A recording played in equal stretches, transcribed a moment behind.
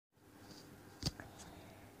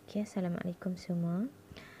Okay, Assalamualaikum semua.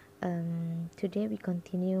 Today we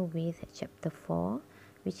continue with chapter 4,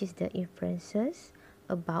 which is the inferences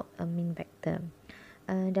about a mean vector.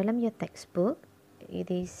 Dalam your textbook,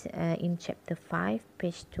 it is in chapter 5,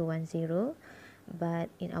 page 210,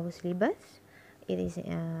 but in our syllabus, it is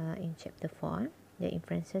in chapter 4, the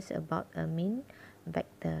inferences about a mean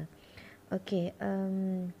vector. Okay,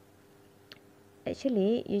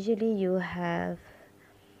 actually, usually you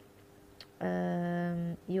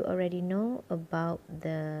already know about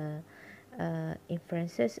the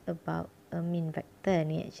inferences about a mean vector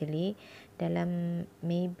ni actually dalam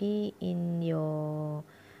maybe in your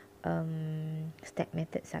step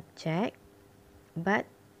method subject, but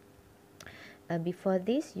before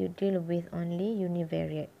this you deal with only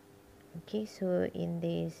univariate. Okay, so in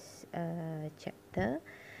this chapter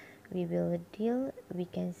we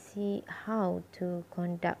can see how to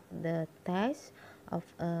conduct the test of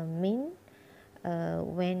a mean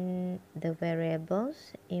when the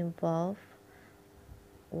variables involve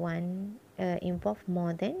more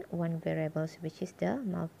than one variables, which is the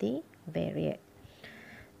multivariate.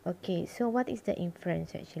 Okay, so what is the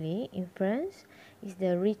inference actually? Inference is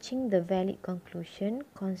the reaching the valid conclusion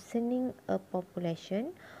concerning a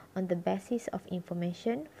population on the basis of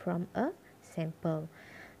information from a sample.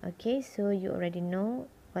 Okay, so you already know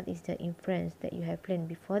what is the inference that you have learned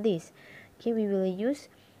before this. Okay, we will use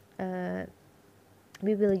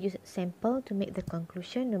sample to make the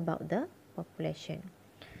conclusion about the population.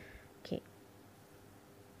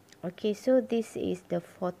 Okay, so this is the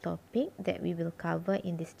 4 topic that we will cover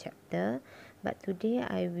in this chapter, but today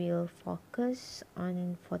I will focus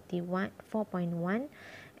on 4.1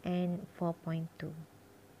 and 4.2.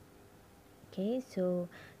 Okay, so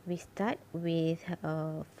we start with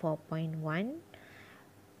 4.1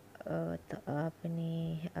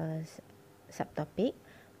 subtopic,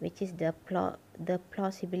 which is the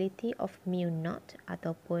plausibility of mu naught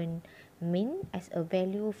ataupun mean as a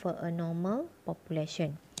value for a normal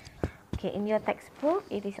population. Okay, in your textbook,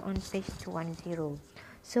 it is on page 210.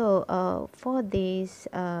 So, for this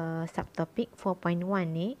subtopic 4.1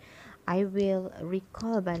 ni, I will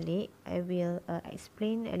recall balik, I will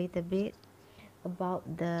explain a little bit about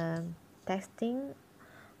the testing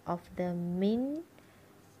of the mean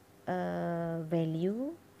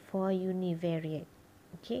value for univariate.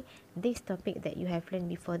 Okay, this topic that you have learned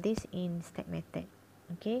before this in step method.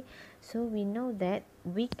 Okay, so we know that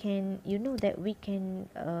we can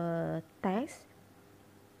test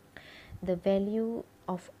the value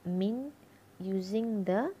of mean using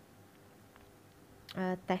the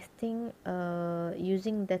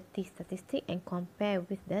using the t statistic and compare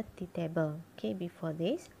with the t table. Okay, before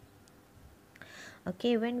this.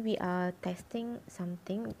 Okay, when we are testing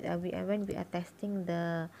something, when we are testing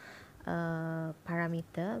the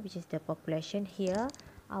parameter, which is the population, here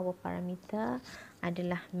our parameter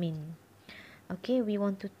adalah mean. Okay, we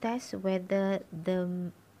want to test whether the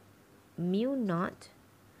mu naught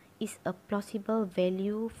is a plausible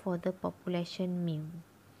value for the population mu.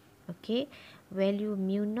 Okay, value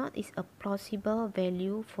mu naught is a plausible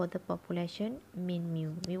value for the population mean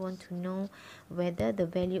mu. We want to know whether the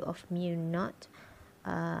value of mu naught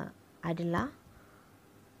adalah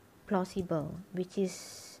plausible, which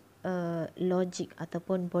is logic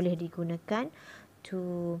ataupun boleh digunakan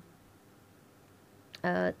to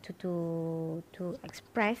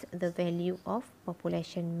express the value of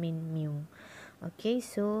population mean mu. Okay,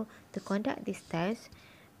 so to conduct this test,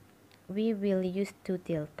 we will use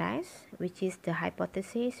two-tailed test, which is the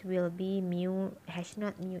hypothesis will be mu h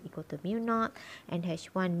naught mu equal to mu naught and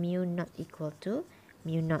h1 mu not equal to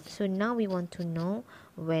mu naught. So now we want to know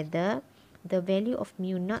whether the value of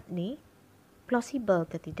mu naught ni plausible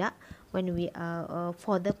ke tidak when we are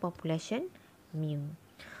for the population mu.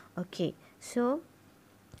 Okay, so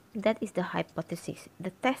that is the hypothesis.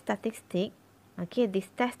 The test statistic, okay, this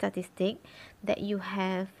test statistic that you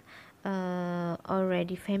have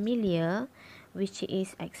already familiar, which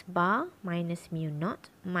is x bar minus mu naught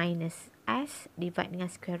minus s divided dengan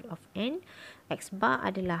square root of n. X bar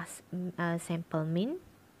adalah sample mean,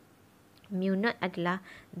 mu naught adalah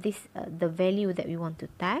the value that we want to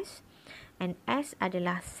test, and s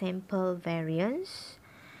adalah sample variance,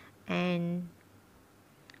 and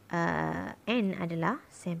n adalah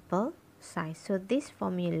sample size. So this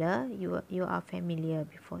formula you are familiar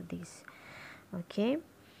before this. Okay,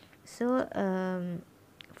 so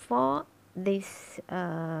for this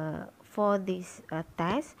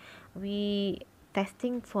test, we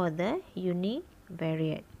testing for the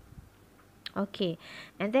univariate. Okay,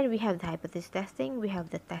 and then we have the hypothesis testing, we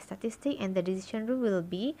have the test statistic, and the decision rule will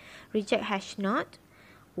be reject h naught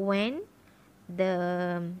when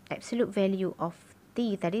the absolute value of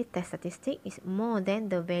T tadi, test statistic, is more than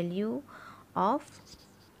the value of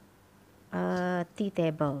T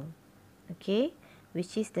table. Okay,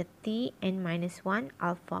 which is the T n minus 1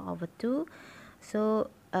 alpha over 2. So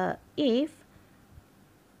if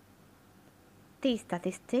T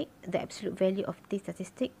statistic, the absolute value of T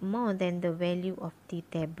statistic more than the value of T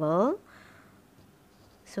table,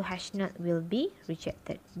 so hash not will be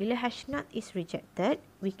rejected. Bila hash not is rejected,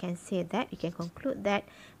 we can say that, we can conclude that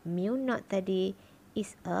mu not tadi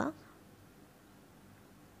is a,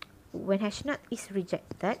 when hash not is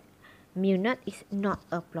rejected, mu not is not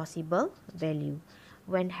a plausible value.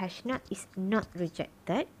 When hash not is not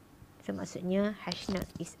rejected, so maksudnya hash not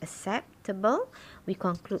is acceptable, we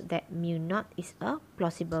conclude that mu not is a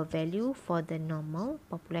plausible value for the normal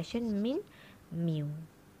population mean mu.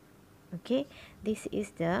 Okay, this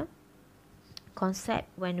is the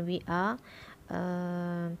concept when we are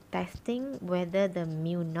testing whether the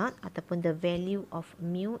mu not ataupun the value of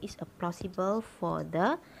mu is a plausible for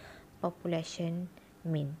the population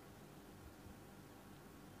mean.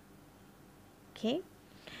 Okay,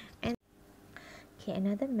 and okay,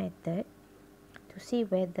 another method to see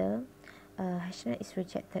whether hash not is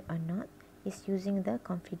rejected or not is using the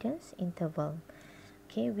confidence interval.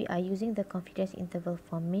 Okay, we are using the confidence interval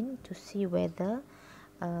for mean to see whether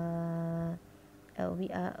we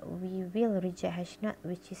will reject hash not,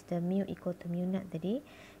 which is the mu equal to mu not tadi,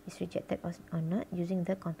 is rejected or not using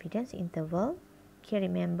the confidence interval. Okay,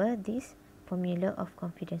 remember this formula of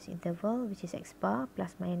confidence interval, which is x bar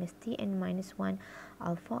plus minus t n minus 1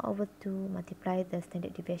 alpha over 2 multiply the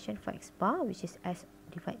standard deviation for x bar, which is s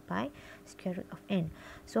divided by square root of n.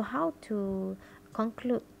 So how to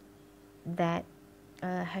conclude that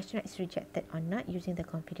hash not is rejected or not using the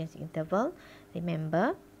confidence interval?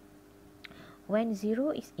 Remember, when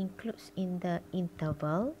 0 is included in the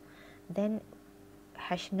interval, then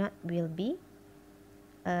hash not will be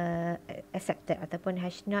accepted ataupun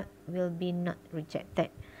hash not will be not rejected.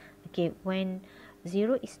 Okay, when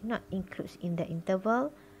 0 is not included in the interval,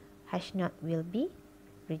 hash not will be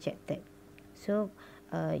rejected. So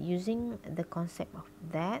using the concept of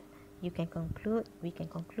that, we can conclude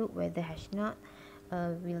whether hash not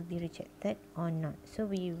will be rejected or not. So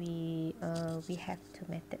we have two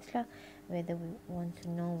methods lah, whether we want to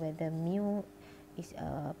know whether mu is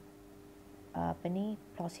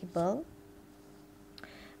plausible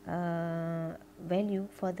value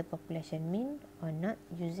for the population mean or not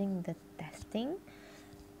using the testing,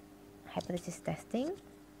 hypothesis testing,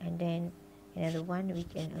 and then another one we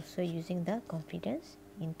can also using the confidence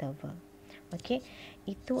interval. Okay,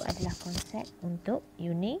 itu adalah konsep untuk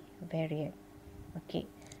univariate. Okay,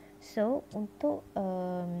 so untuk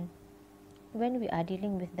when we are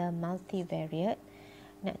dealing with the multivariate,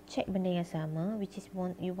 nak check benda yang sama, which is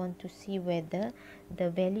you want to see whether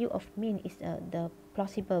the value of mean is the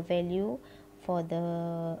plausible value for the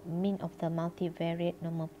mean of the multivariate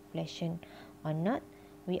normal population or not.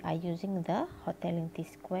 We are using the Hotelling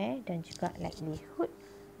T-square dan juga likelihood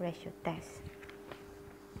ratio test.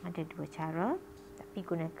 Ada dua cara, tapi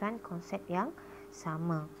gunakan konsep yang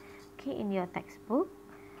sama. Okay, in your textbook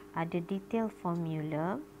ada detail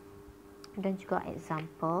formula dan juga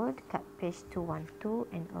example dekat page 212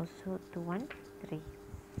 and also 213.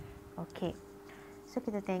 Okay, so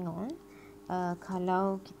kita tengok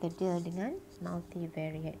kalau kita deal dengan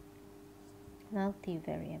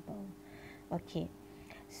multivariable. Okay,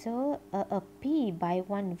 so a p by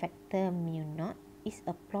 1 vector mu naught is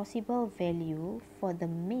a plausible value for the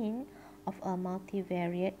mean of a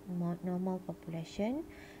multivariate normal population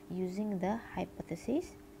using the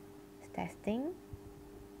hypothesis testing.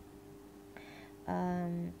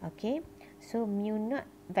 Okay, so mu naught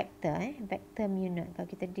vector vector mu naught, kalau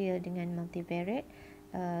kita deal dengan multivariate,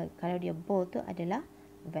 kalau dia bold tu adalah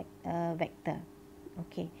vector.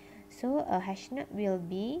 Okay, so hash naught will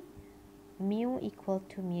be mu equal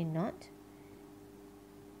to mu naught,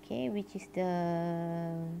 okay, which is the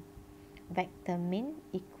vector mean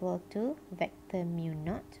equal to vector mu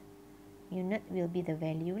naught. Mu naught will be the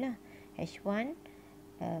value lah. H1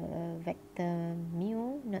 vector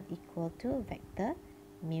mu not equal to vector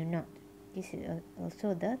mu naught. This is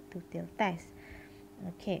also the two-tailed test.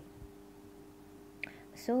 Okay,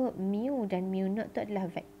 so mu dan mu naught tu adalah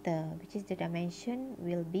vector, which is the dimension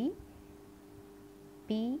will be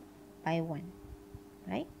p by 1,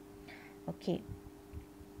 right? Okay,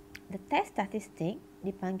 the test statistic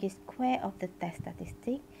dipanggil square of the test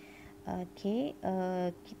statistic. Okay,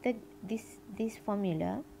 kita this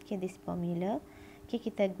formula, okay, okay,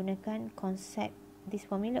 kita gunakan konsep this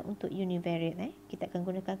formula untuk univariate. Kita akan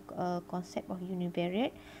gunakan konsep of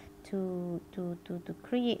univariate to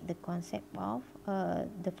create the concept of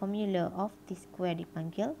the formula of t-square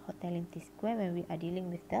dipanggil hoteling t-square when we are dealing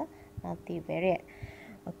with the multivariate.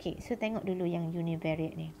 Okay, so tengok dulu yang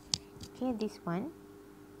univariate ni. Okay, this one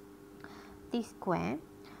t-square.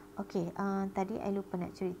 Okay, tadi I lupa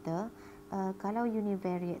nak cerita. Kalau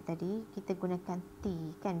univariate tadi, kita gunakan T,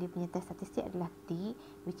 kan? Dia punya test statistik adalah T,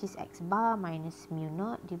 which is x bar minus mu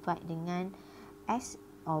naught divide dengan S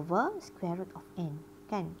over square root of N,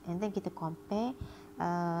 kan? And then kita compare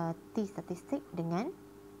T statistik dengan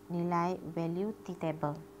nilai value T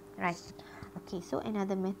table, right? Okay, so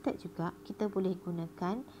another method juga, kita boleh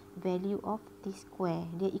gunakan value of T square.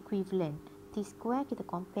 Dia equivalent. T square kita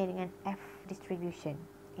compare dengan F distribution.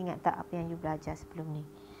 Ingat tak apa yang you belajar sebelum ni?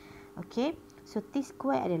 Okay, so T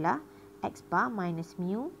square adalah x bar minus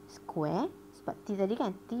mu square. Sebab T tadi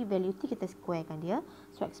kan, T value T kita squarekan dia.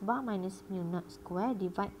 So x bar minus mu naught square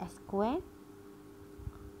divide S square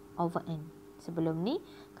over N. Sebelum ni,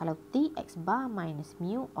 kalau T x bar minus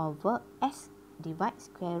mu over S divide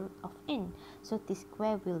square root of N. So T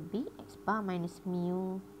square will be x bar minus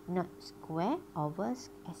mu naught square over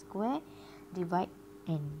S square divide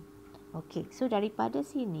N. Okay, so daripada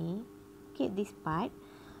sini, okay, this part,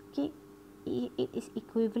 okay, it is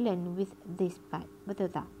equivalent with this part.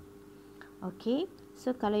 Betul tak? Okay,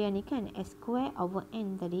 so kalau yang ni kan S square over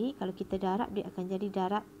N tadi, kalau kita darab dia akan jadi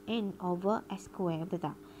darab N over S square.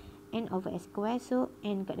 Betul tak? N over S square, so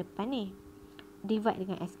N kat depan ni. Divide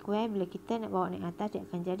dengan S square, bila kita nak bawa naik atas, dia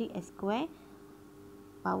akan jadi S square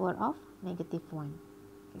power of negative 1.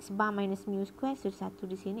 X bar minus mu square, so satu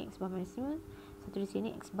di sini X bar minus mu, satu di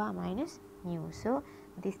sini X bar minus mu. So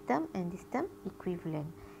this term and this term equivalent.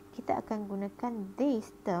 Kita akan gunakan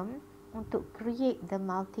this term untuk create the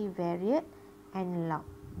multivariate and log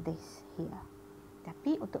this here.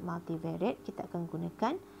 Tapi untuk multivariate kita akan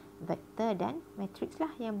gunakan vector dan matrix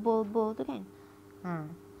lah, yang bold tu kan.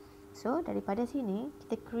 So daripada sini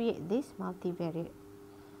kita create this multivariate.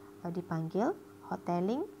 Dipanggil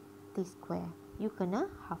hoteling t-square. You kena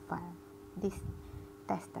hafal this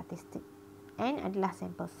test statistik. N adalah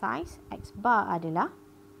sample size, X bar adalah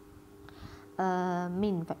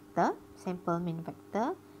mean vector, sample mean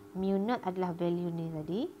vector. Mu naught adalah value ni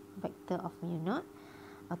tadi, vector of mu naught.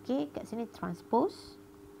 Okay, kat sini transpose.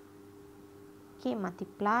 Okay,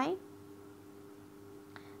 multiply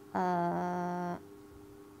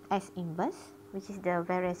S inverse, which is the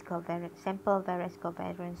variance covariance, sample variance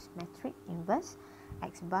covariance matrix inverse,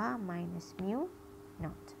 X bar minus mu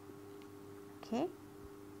naught. Okay,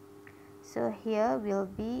 so here will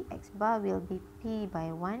be X bar will be P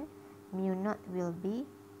by 1, mu naught will be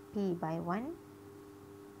P by 1.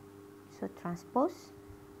 So transpose.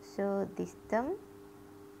 So this term,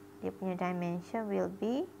 dia punya dimension will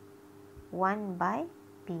be 1 by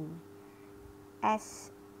P.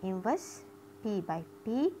 S inverse P by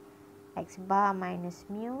P. X bar minus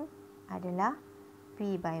mu adalah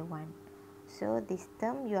P by 1. So this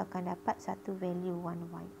term you akan dapat satu value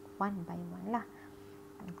 1 by 1 lah.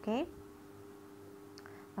 Okay.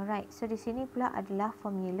 Alright, so di sini pula adalah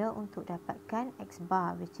formula untuk dapatkan X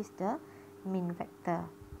bar, which is the mean vector.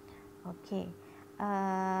 Okay.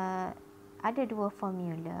 Ada dua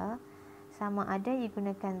formula. Sama ada you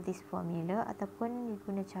gunakan this formula ataupun you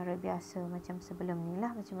guna cara biasa macam sebelum ni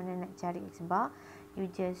lah. Macam mana nak cari X bar,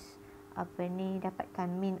 you just dapatkan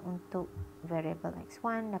mean untuk variable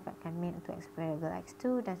x1, dapatkan mean untuk variable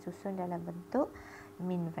x2 dan susun dalam bentuk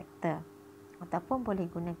mean vector. Ataupun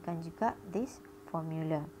boleh gunakan juga this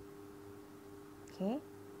formula. Okay.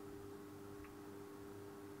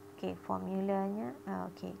 Okay, formulanya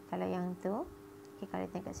okay, kalau yang tu, okay, kalau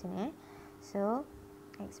tengok kat sini so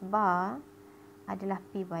X bar adalah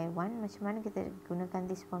P by 1. Macam mana kita gunakan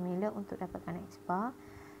this formula untuk dapatkan X bar?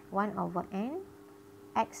 1 over N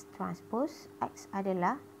X transpose. X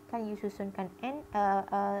adalah, kan you susunkan N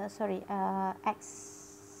X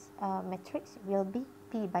matrix will be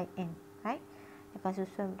P by N, right? Dia akan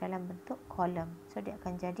susun dalam bentuk kolom. So dia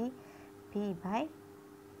akan jadi P by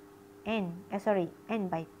N, N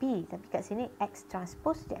by P. Tapi kat sini X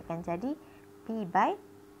transpose dia akan jadi P by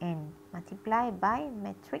N multiply by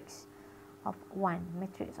matrix of 1.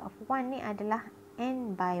 Matrix of 1 ni adalah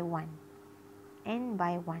N by 1. N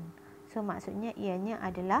by 1. So maksudnya ianya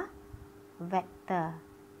adalah vector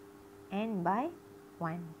N by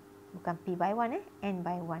 1. Bukan P by 1 N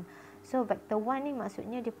by 1. So vector 1 ni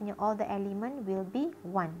maksudnya dia punya all the element will be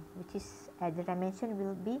 1, which is the dimension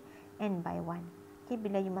will be N by 1. Okay,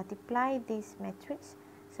 bila you multiply this matrix,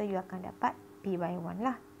 so you akan dapat P by 1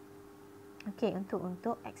 lah. Okay, untuk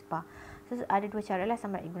X bar. So ada dua cara lah.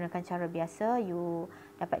 Sama ada gunakan cara biasa, you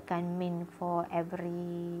dapatkan mean for every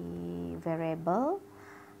variable,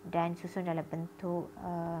 dan susun dalam bentuk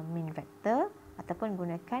mean vector ataupun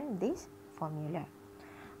gunakan this formula.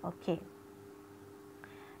 Okey.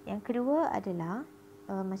 Yang kedua adalah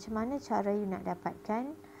macam mana cara you nak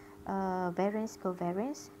dapatkan variance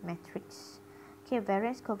covariance matrix. Okey,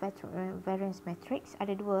 variance covariance matrix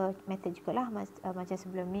ada dua method jugalah. Macam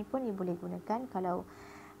sebelum ni pun you boleh gunakan. Kalau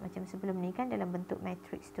macam sebelum ni kan dalam bentuk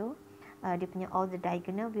matrix tu dia punya all the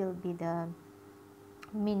diagonal will be the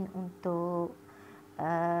mean untuk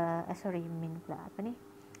mean pula apa ni,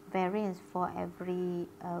 variance for every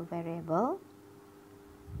variable.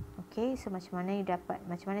 Okay, so macam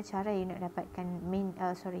mana cara you nak dapatkan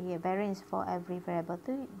variance for every variable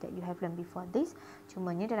tu that you have learned before this.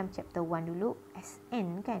 Cumanya dalam chapter 1 dulu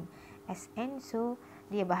Sn kan, Sn, so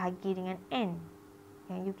dia bahagi dengan n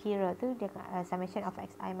yang you kira tu, dia summation of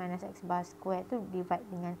xi minus x bar square tu divide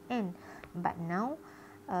dengan n, but now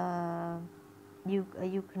you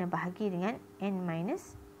kena bahagi dengan n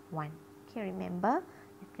minus 1. Okay, remember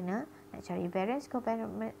you kena nak cari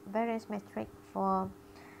variance matrix for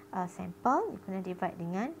sample, you kena divide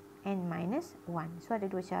dengan n minus 1. So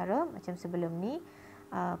ada dua cara, macam sebelum ni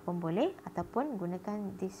pun boleh, ataupun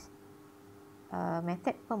gunakan this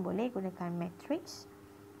method pun boleh, gunakan matrix.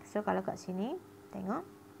 So kalau kat sini tengok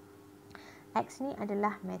x ni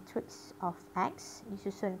adalah matrix of x,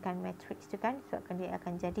 disusunkan matrix tu kan, so dia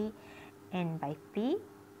akan jadi n by p,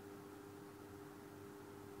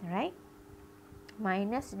 alright,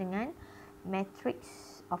 minus dengan matrix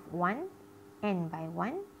of 1 n by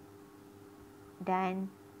 1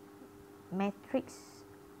 dan matrix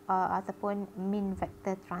ataupun mean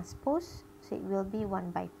vector transpose, so it will be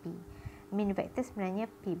 1 by p. Mean vector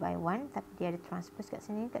sebenarnya p by 1, tapi dia ada transpose kat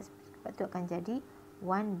sini, sebab tu akan jadi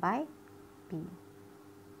 1 by p.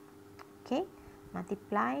 Okay,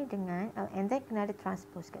 multiply dengan and then kena ada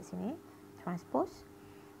transpose kat sini, transpose.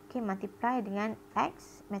 Okay, multiply dengan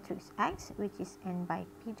x, matrix x, which is n by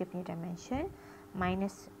p, dia punya dimension,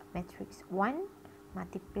 minus matrix 1,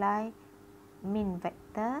 multiply mean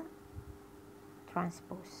vector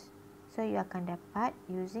transpose. So you akan dapat,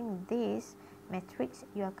 using this matrix,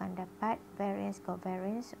 you akan dapat variance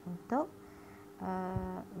covariance untuk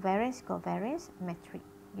variance covariance matrix.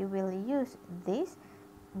 You will use this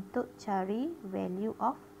untuk cari value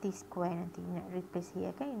of t square nanti. You nak replace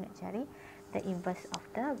here kan, you nak cari the inverse of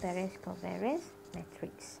the variance covariance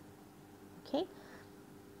matrix. Okay.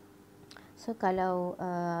 So kalau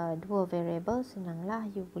dua variable, senanglah,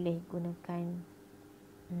 you boleh gunakan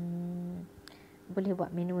boleh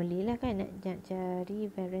buat manually lah kan, nak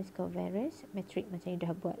cari variance covariance matrix macam you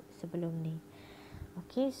dah buat sebelum ni.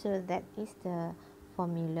 Okay, so that is the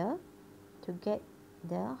formula to get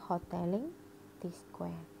the hotelling t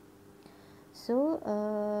square. So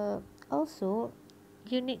also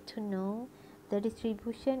you need to know the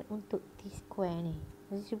distribution untuk t square ni.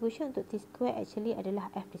 Distribution untuk t square actually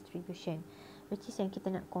adalah F distribution, which is yang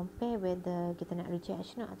kita nak compare whether kita nak reject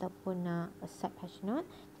H naught ataupun nak accept H naught.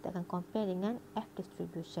 Kita akan compare dengan F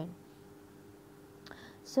distribution.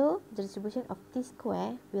 So the distribution of t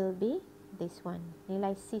square will be this one.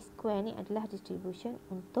 Nilai c square ni adalah distribution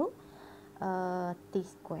untuk t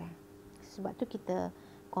square. Sebab tu kita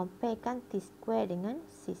comparekan t square dengan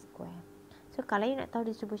c square. So kalau you nak tahu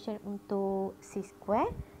distribution untuk c square,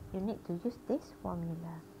 you need to use this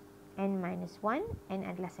formula. N minus 1, N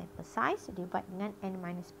adalah sample size, divide dengan N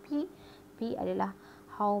minus P. P adalah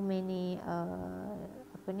how many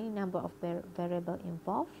number of variable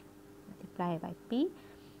involved, multiply by P,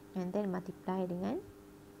 and then multiply dengan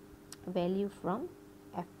value from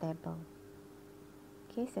F table.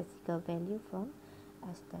 Okay, statistical value from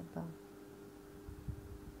S table.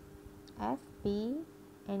 F, P,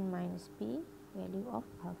 N minus P, value of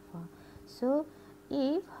alpha. So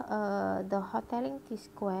if the hotelling t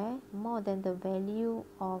square more than the value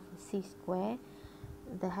of c square,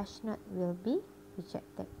 the H naught will be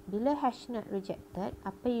rejected. Bila H naught rejected,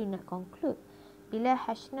 apa you nak conclude? Bila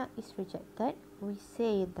H naught is rejected, we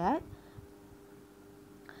say that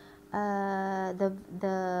the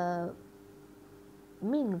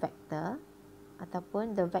mean vector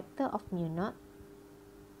ataupun the vector of mu naught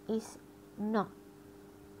is not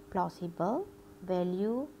plausible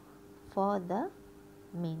value for the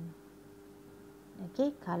mean.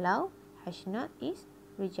 Okay, kalau H naught is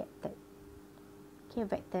rejected. Okay,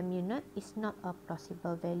 vector mu naught is not a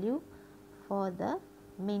plausible value for the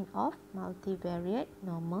mean of multivariate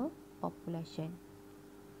normal population.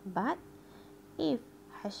 But if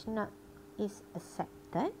H naught is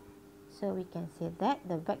accepted, so we can say that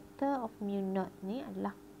the vector of mu naught ni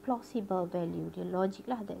adalah plausible value. Dia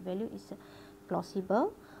logic lah, that value is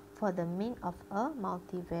plausible for the mean of a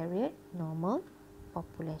multivariate normal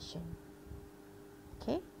population.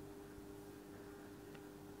 Okay.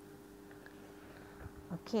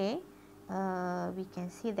 Okay, we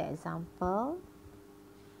can see the example.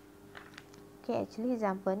 Okay, actually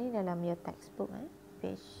example ni dalam your textbook,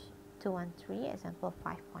 page 213, example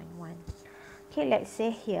 5.1. Okay, let's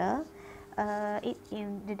say here,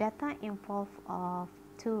 the data involve of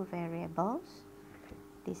two variables.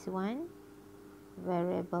 This one,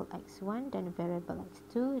 variable x1 dan variable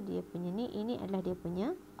x2. Dia punya ni, ini adalah dia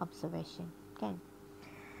punya observation, kan?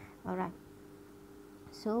 Alright.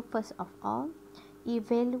 So first of all,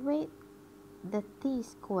 evaluate the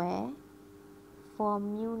t-square for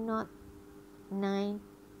mu naught 9,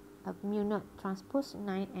 mu naught transpose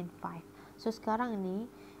 9 and 5. So sekarang ni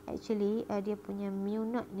actually dia punya mu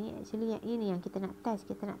naught ni actually yang ini yang kita nak test.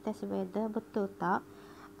 Kita nak test whether betul tak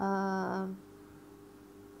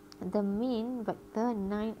the mean vector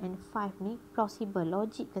 9 and 5 ni plausible,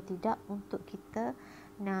 logik ke tidak untuk kita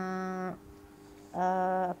nak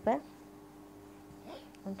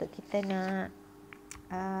untuk kita nak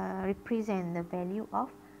represent the value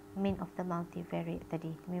of mean of the multivariate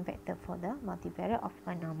tadi, mean vector for the multivariate of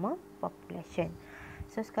a normal population.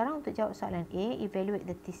 So sekarang untuk jawab soalan A, evaluate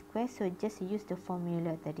the t-square, so just use the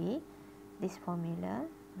formula tadi, this formula,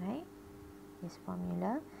 right, this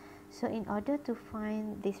formula. So in order to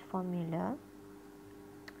find this formula,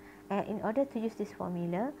 in order to use this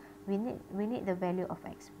formula, we need the value of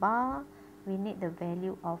x bar, we need the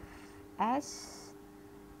value of s,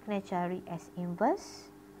 kena cari s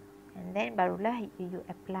inverse, and then barulah you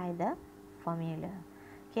apply the formula.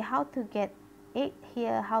 Okay, how to get 8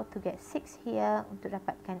 here, how to get 6 here. Untuk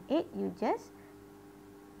dapatkan 8, you just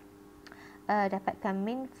dapatkan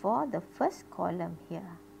mean for the first column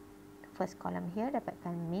here. First column here,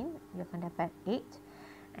 dapatkan mean, you akan dapat 8.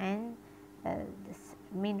 And the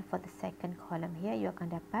mean for the second column here, you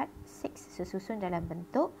akan dapat 6, sesusun dalam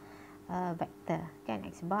bentuk vector, kan?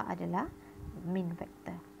 X bar adalah mean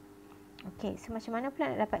vector. Okay, so macam mana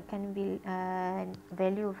pula nak dapatkan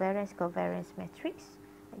value variance covariance matrix?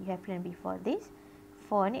 You have learned before this.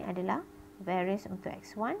 4 ni adalah variance untuk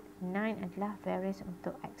x1, 9 adalah variance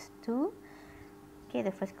untuk x2. Okay,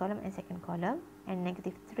 the first column and second column. And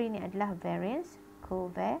negative 3 ni adalah variance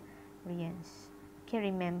covariance. Okay,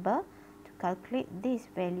 remember to calculate this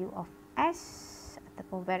value of S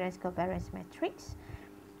ataupun variance covariance matrix,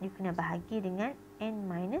 you kena bahagi dengan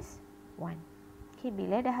n-1. Okay,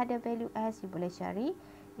 bila dah ada value S, you boleh cari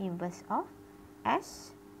inverse of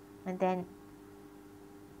S and then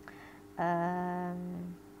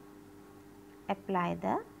apply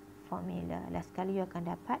the formula. Last kali you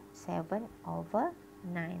akan dapat 7/9,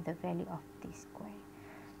 the value of t-square.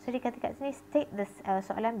 So dikata kat sini, state the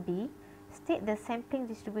soalan B, state the sampling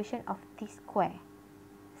distribution of t-square.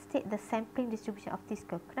 State the sampling distribution of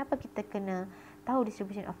t-square. Kenapa kita kena tahu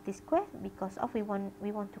distribution of t-square? Because of we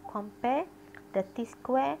want to compare the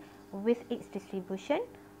t-square with its distribution.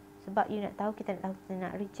 Sebab you nak tahu, kita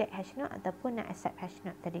nak reject hash note ataupun nak accept hash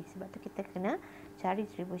note tadi. Sebab tu kita kena cari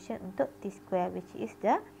distribution untuk t-square, which is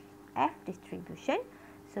the F distribution.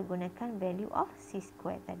 So gunakan value of c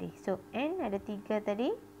square tadi. So n ada 3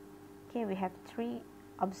 tadi. Okay, we have 3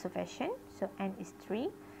 observation. So n is 3.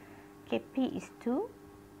 Okay, p is 2.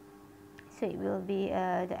 So it will be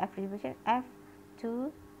the F distribution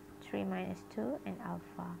F2, 3 minus 2 and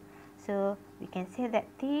alpha. So we can say that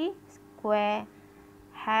t square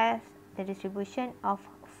has the distribution of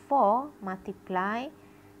 4 multiply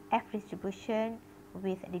F distribution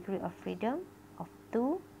with degree of freedom of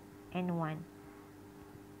 2 and 1.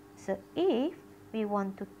 So if we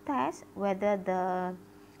want to test whether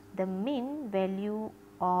the mean value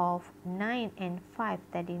of 9 and 5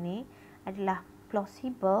 tadi ni adalah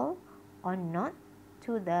plausible or not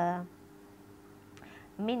to the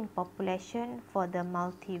mean population for the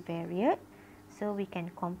multivariate, so we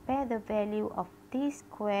can compare the value of t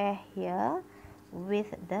square here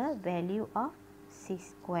with the value of c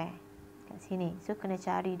square kat sini. So kena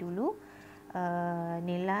cari dulu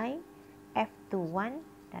nilai F21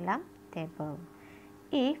 dalam table.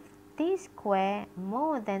 If t square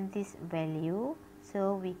more than this value,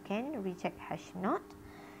 so we can reject hash note.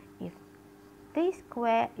 If t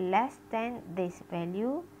square less than this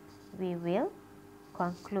value, we will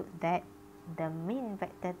conclude that the mean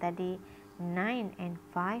vector tadi 9 and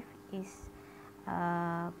 5 is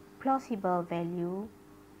a plausible value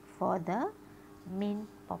for the mean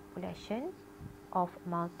population of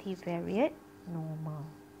multivariate normal.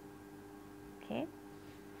 Okay.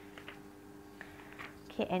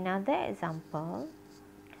 Okay, another example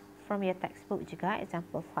from your textbook juga,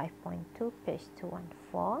 example 5.2, page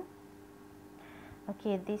 214.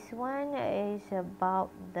 Okay, this one is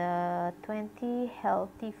about the 20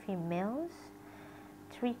 healthy females.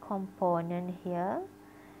 3 component here.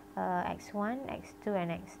 x1, x2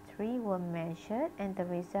 and x3 were measured and the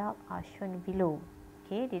result are shown below.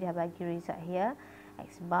 Okay, dia dah bagi result here,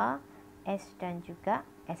 x bar, S dan juga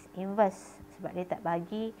S inverse, sebab dia tak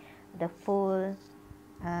bagi the full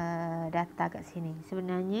data kat sini.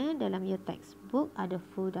 Sebenarnya dalam your textbook ada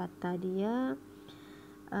full data dia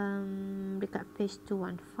dekat page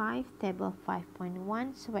 215, table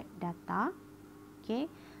 5.1, sweat data. Okay,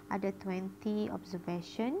 ada 20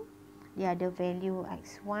 observation. Dia ada value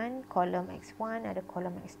x1, kolom x1, ada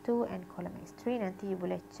kolom x2 and kolom x3. Nanti you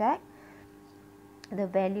boleh check the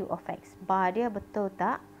value of x bar dia betul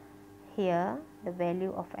tak. Here the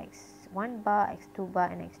value of x1 bar, x2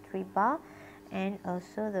 bar and x3 bar, and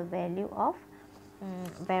also the value of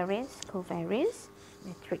variance covariance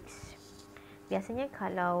matrix. Biasanya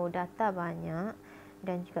kalau data banyak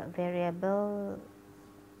dan juga variable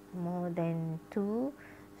more than 2,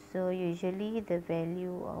 so usually the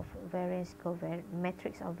value of variance covariance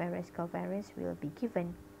matrix of variance covariance will be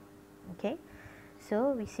given. Okay,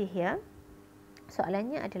 so we see here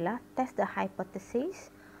soalannya adalah test the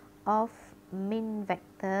hypothesis of mean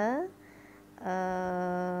vector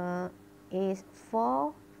is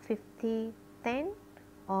 4, 50, 10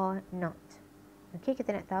 or not. Okay,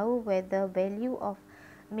 kita nak tahu whether value of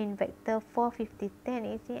mean vector 4, 50,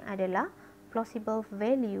 10 ini adalah plausible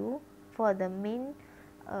value for the mean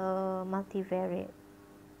multivariate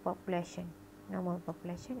population, normal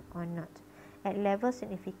population or not, at level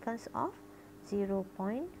significance of 0.01.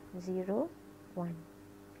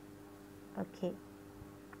 Okay,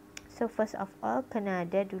 so first of all kena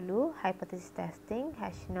ada dulu hypothesis testing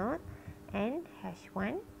H0 and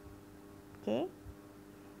H1. Okay,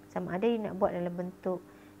 sama ada you nak buat dalam bentuk,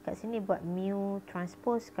 kat sini buat mu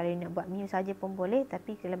transpose, kalau you nak buat mu saja pun boleh,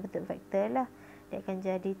 tapi dalam bentuk vektor lah, dia akan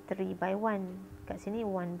jadi 3 by 1. Kat sini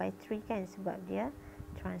 1 by 3 kan, sebab dia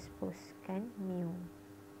transpose kan mu.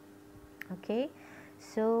 Okay,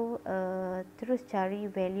 so terus cari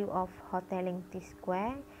value of Hotelling T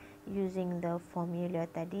square using the formula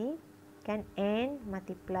tadi kan, n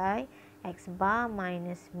multiply x bar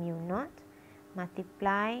minus mu naught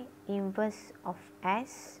multiply inverse of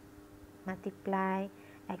s multiply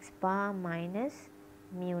x bar minus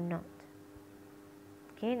mu naught.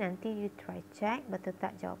 Okay, nanti you try check betul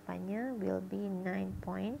tak jawapannya, will be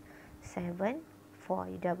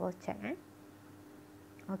 9.74. You double check.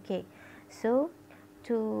 Okay, so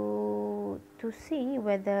to see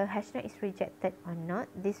whether H0 is rejected or not,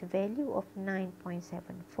 this value of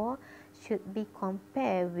 9.74 should be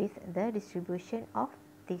compared with the distribution of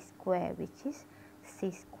T square, which is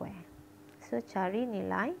C square. So cari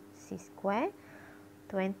nilai C square.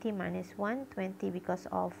 20 minus 1, 20 because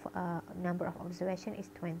of number of observation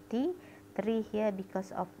is 20. 3 here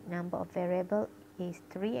because of number of variable is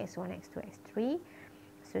 3, x1, x2, x3.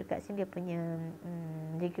 So dekat sini dia punya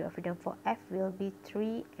degree of freedom for F will be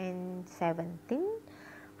 3 and 17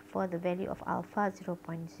 for the value of alpha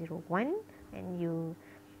 0.01, and you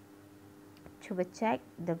cuba check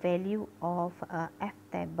the value of F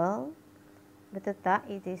table betul tak,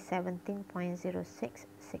 it is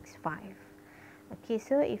 17.0665. Okay,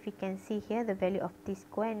 so if you can see here the value of T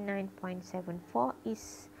square 9.74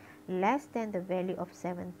 is less than the value of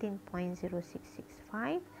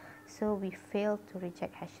 17.0665. So we fail to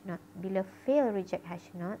reject H0. Bila fail reject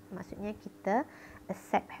H0, maksudnya kita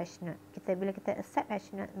accept H0. Bila kita accept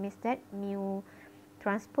H0 means that mu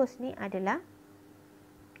transpose ni adalah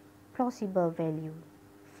plausible value.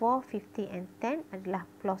 4, 50 and 10 adalah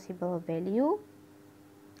plausible value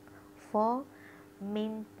for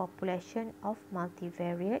mean population of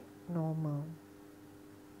multivariate normal.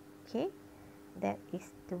 Okay, that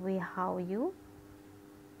is the way how you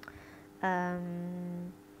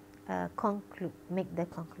make the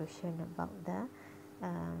conclusion about the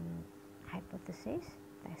hypothesis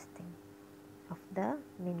testing of the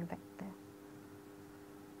mean vector.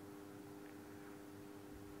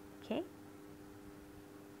 Okay.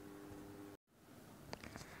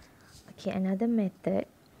 Okay, another method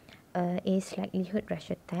is likelihood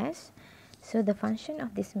ratio test. So the function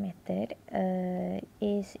of this method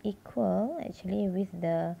is equal actually with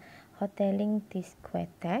the Hotelling T square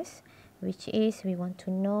test, which is we want to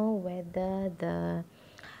know whether the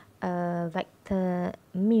vector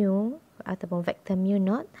mu ataupun vector mu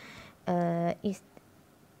naught is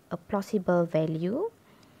a plausible value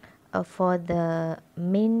for the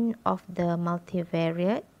mean of the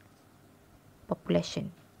multivariate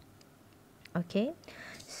population. Okay,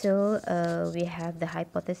 so we have the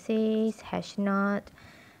hypothesis H0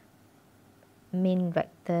 mean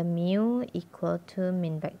vector mu equal to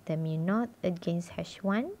mean vector mu naught against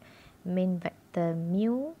H1 mean vector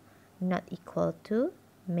mu not equal to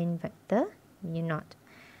mean vector mu naught.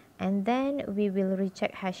 And then we will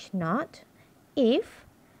reject hash naught if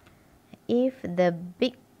the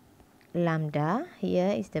big lambda,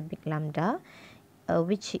 here is the big lambda,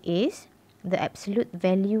 which is the absolute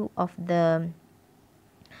value of the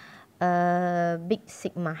big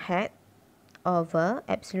sigma hat over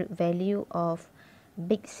absolute value of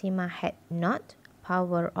big sigma hat naught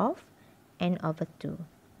power of n over 2,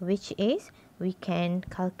 which is we can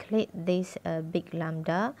calculate this big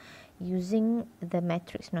lambda using the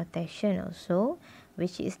matrix notation also,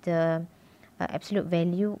 which is the absolute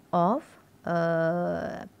value of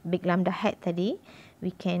big lambda hat tadi. We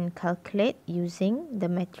can calculate using the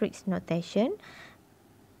matrix notation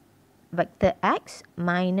vector x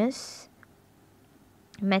minus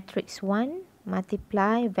matrix 1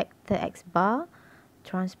 multiply vector x bar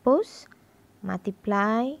transpose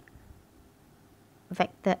multiply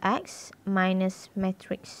vector x minus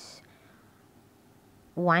matrix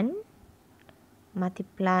 1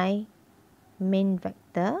 multiply main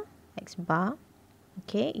vector x bar.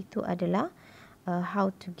 Okay, itu adalah how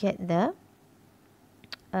to get the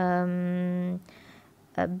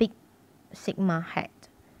big sigma hat.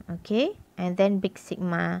 Okay, and then big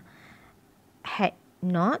sigma hat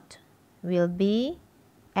naught will be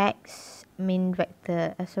x min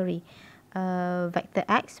vector vector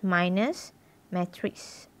x minus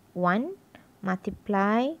matrix 1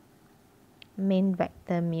 multiply main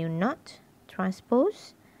vector mu naught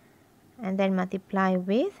transpose and then multiply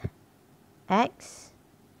with x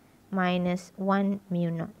minus 1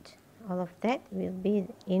 mu naught. All of that will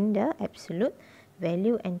be in the absolute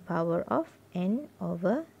value and power of n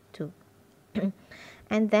over 2.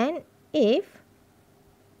 And then if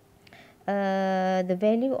the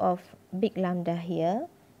value of big lambda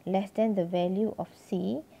here less than the value of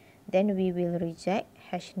c, then we will reject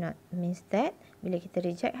hash naught. Means that bila kita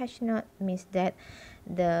reject hash naught means that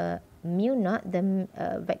the mu naught, the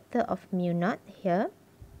vector of mu naught here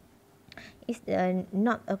is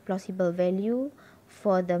not a plausible value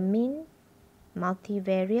for the mean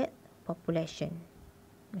multivariate population.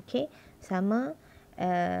 Okay, sama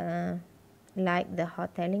like the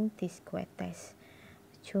Hotelling T-square test.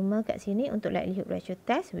 Cuma kat sini untuk likelihood ratio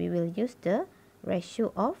test, we will use the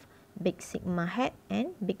ratio of big sigma hat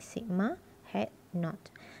and big sigma hat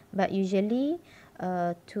naught. But usually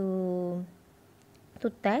to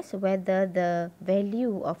test whether the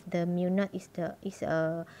value of the mu naught is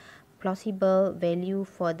a plausible value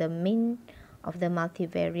for the mean of the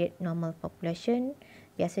multivariate normal population,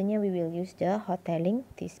 biasanya we will use the Hotelling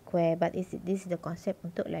T-square. But this is the concept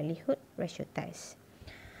untuk likelihood ratio test.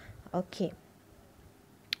 Okay.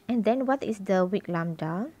 And then what is the weak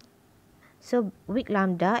lambda? So weak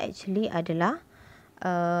lambda actually adalah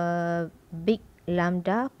big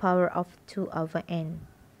lambda power of 2 over n.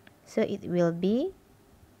 So it will be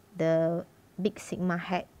the big sigma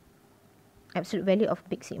hat, absolute value of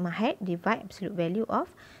big sigma hat divide absolute value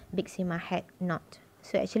of big sigma hat naught.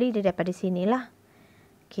 So actually dia daripada sini lah.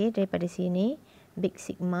 Okay, daripada sini big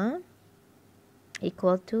sigma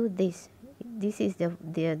equal to this. This is the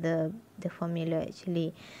formula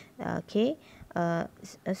actually. Okay,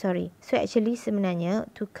 sorry. So actually sebenarnya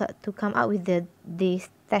to come out with this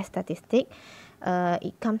test statistic,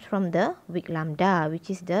 it comes from the weak lambda, which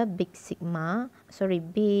is the big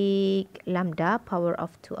lambda power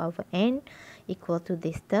of 2 over n equal to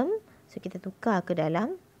this term. So kita tukar ke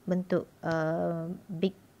dalam bentuk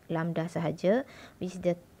big lambda sahaja, which is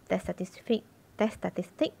the test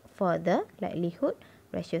statistic for the likelihood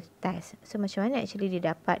ratio test. So macam mana actually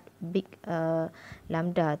dia dapat big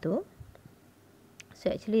lambda tu?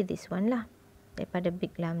 So actually this one lah, daripada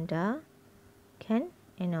big lambda kan,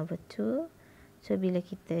 n over 2. So bila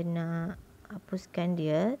kita nak hapuskan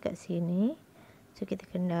dia kat sini, so kita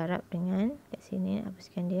kena darab dengan kat sini,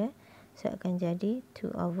 hapuskan dia, so akan jadi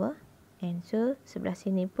 2 over n. So sebelah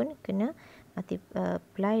sini pun kena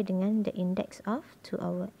multiply dengan the index of 2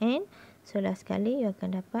 over n. So last kali you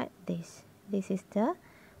akan dapat this. This is the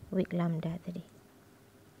weak lambda tadi.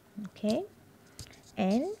 Okay.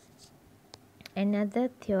 And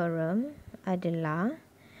another theorem adalah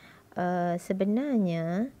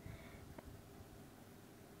sebenarnya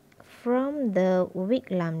from the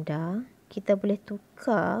weak lambda kita boleh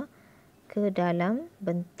tukar ke dalam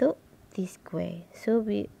bentuk t-square. So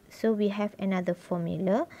we have another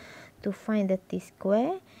formula to find the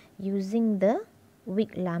t-square using the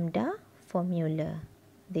weak lambda formula.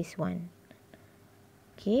 This one.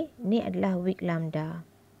 Okay, ni adalah weak lambda.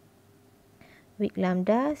 Weak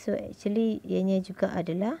lambda, so actually ianya juga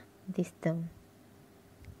adalah this term.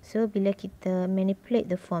 So bila kita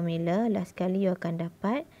manipulate the formula, last kali you akan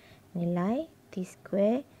dapat nilai t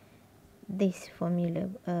square this formula.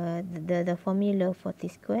 The formula for t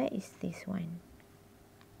square is this one.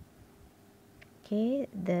 Okay,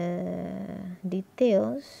 the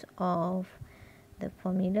details of the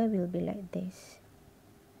formula will be like this.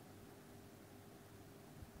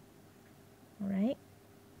 Alright,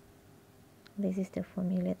 this is the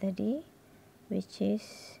formula tadi, which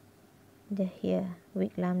is the here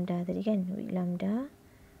with lambda tadi kan, with lambda.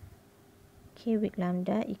 Okay, with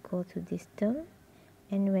lambda equal to this term,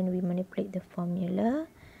 and when we manipulate the formula,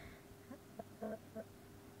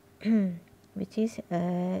 which is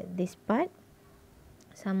this part,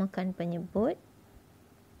 samakan penyebut.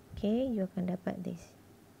 Okay, you akan dapat this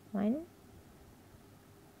one.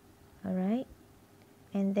 Alright,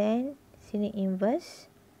 and then sini inverse,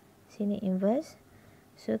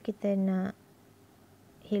 so kita nak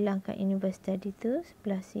hilangkan inverse tadi tu,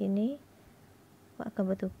 sebelah sini akan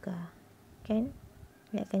bertukar kan,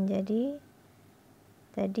 dia akan jadi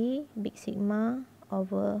tadi big sigma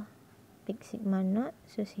over big sigma naught,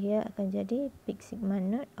 so here akan jadi big sigma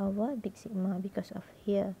naught over big sigma, because of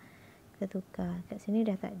here kita tukar, kat sini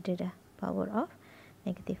dah tak ada dah power of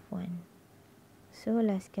negative 1. So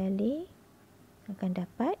last kali akan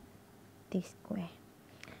dapat t square.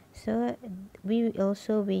 So we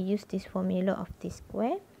use this formula of t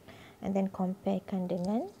square and then comparekan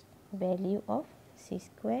dengan value of c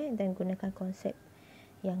square, dan gunakan konsep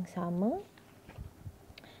yang sama.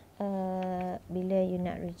 Bila you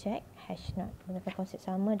nak reject hash not, gunakan konsep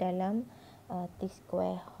sama dalam t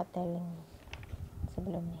square hoteling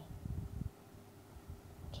sebelum ni.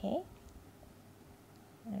 Okay,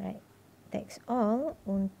 alright, that's all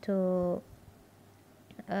untuk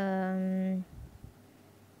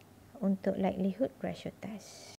likelihood ratio test.